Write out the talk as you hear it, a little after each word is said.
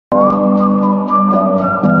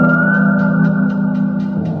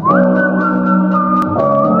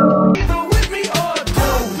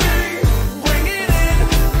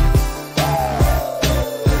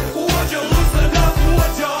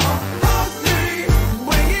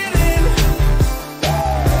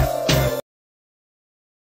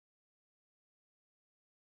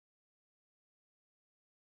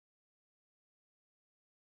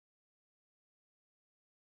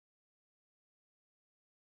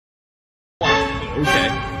Okay.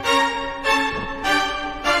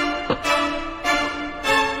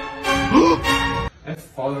 That's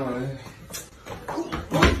falling on it.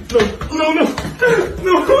 No.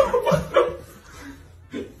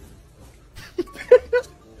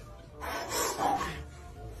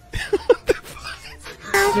 What the fuck?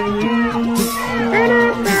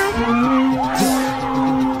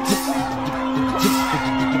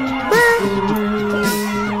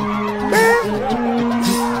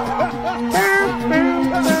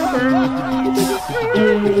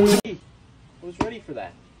 Who's ready for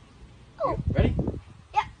that? Oh. Ready?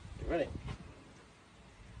 Yeah. Get ready.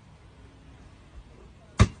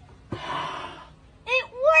 It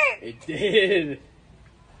worked! It did!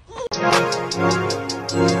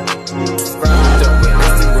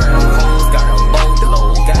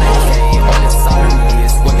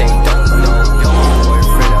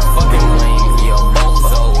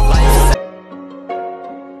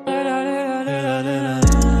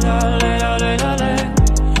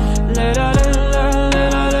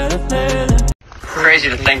 Crazy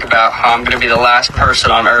to think about how I'm going to be the last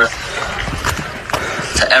person on Earth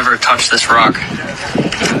to ever touch this rock.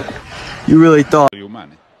 You really thought.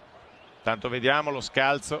 Tanto vediamo lo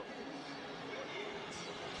scalzo.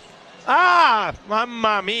 Ah,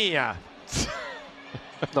 mamma mia!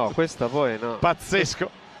 No, questa poi no.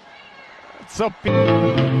 Pazzesco.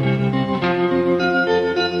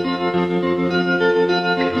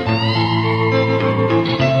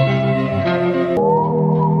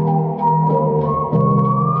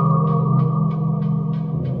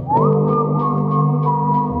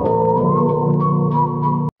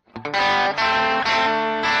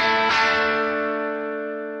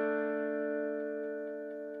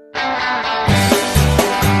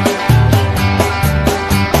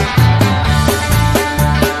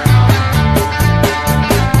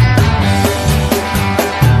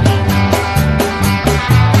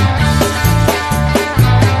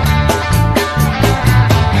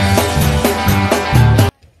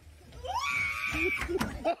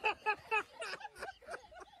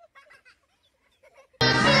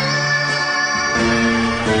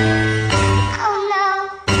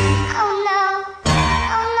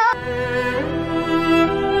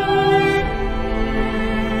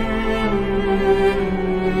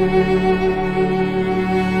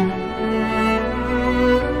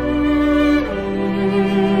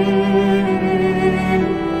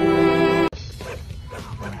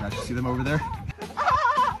 See them over there?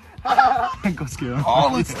 Go scare them. Oh,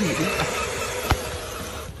 let's do it.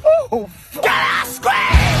 Oh,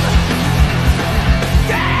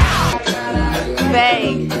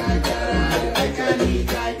 Véi.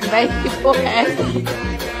 Véi, que porra é essa?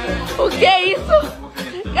 O que é isso?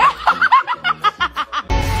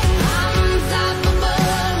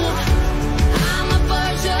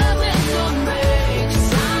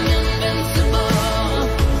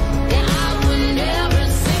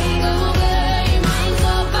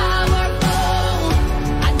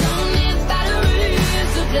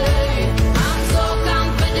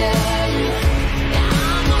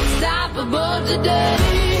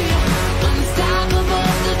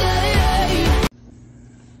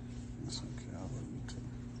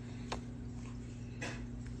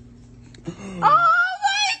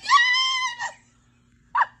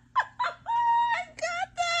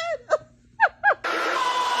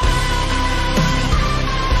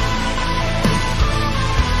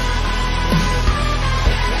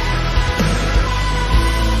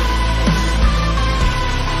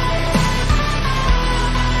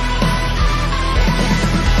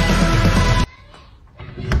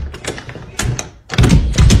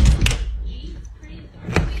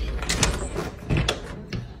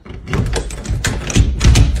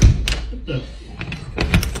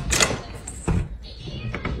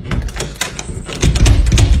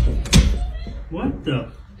 What the?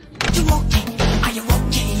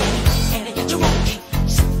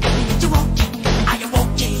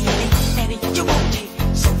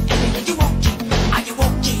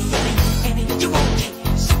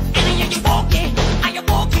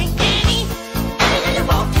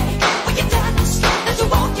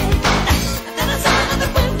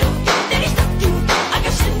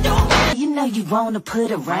 You wanna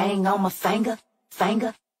put a ring on my finger,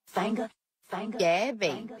 finger. Yeah,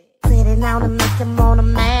 baby. Put it on and make him wanna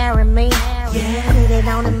marry me. Yeah. Put it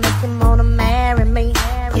on and make him wanna marry me.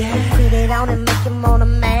 Yeah. Put it on and make him wanna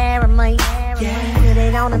marry me. Yeah. Put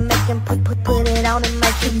it on and make him put it on and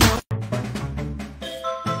make him wanna.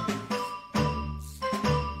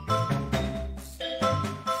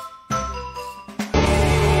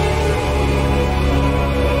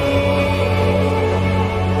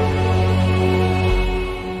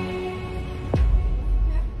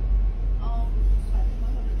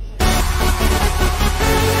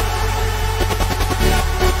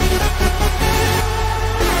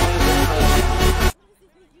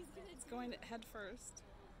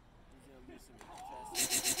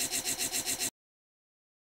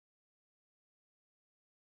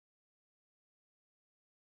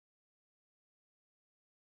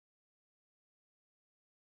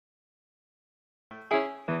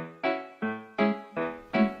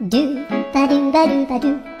 Do ba do ba do ba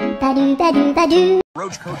do ba do ba do ba do.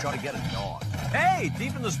 Roach coach ought to get a dog. Hey,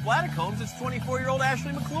 deep in the Splatacombs, it's 24-year-old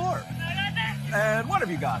Ashley McClure. And what have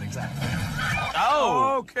you got exactly?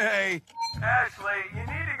 Oh, okay. Ashley, you need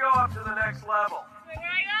to go up to the next level.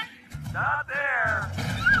 Not there.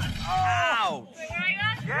 Ouch.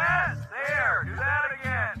 Yes, there. Do that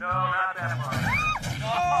again. No, not that far.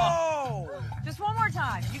 Oh. Just one more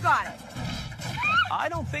time. You got it. I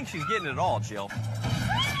don't think she's getting it all, Jill.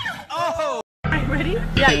 Oh. Ready?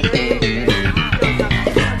 Yeah.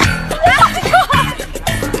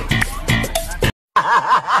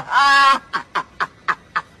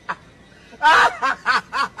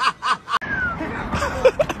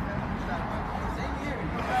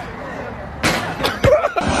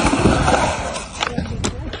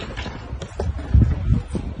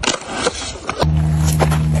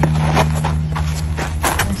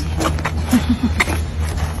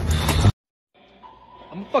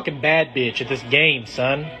 I'm a fucking bad bitch at this game,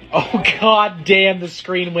 son. Oh god damn, the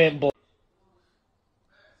screen went blank.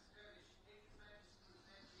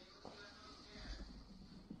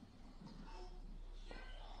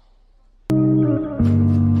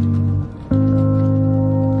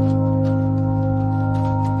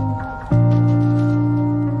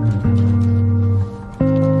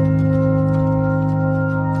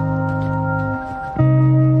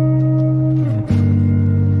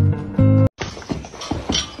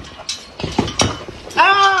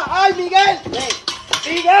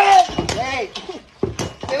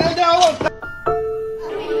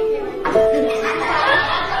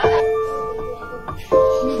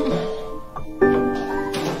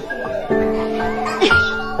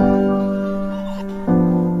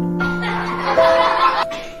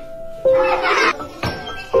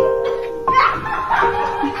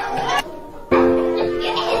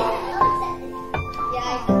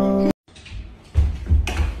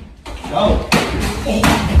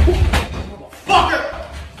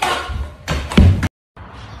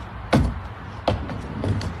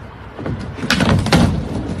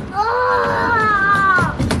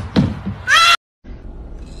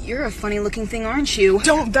 You're a funny looking thing, aren't you?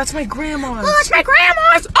 Don't, that's my grandma's. Oh, it's my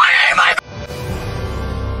grandma's!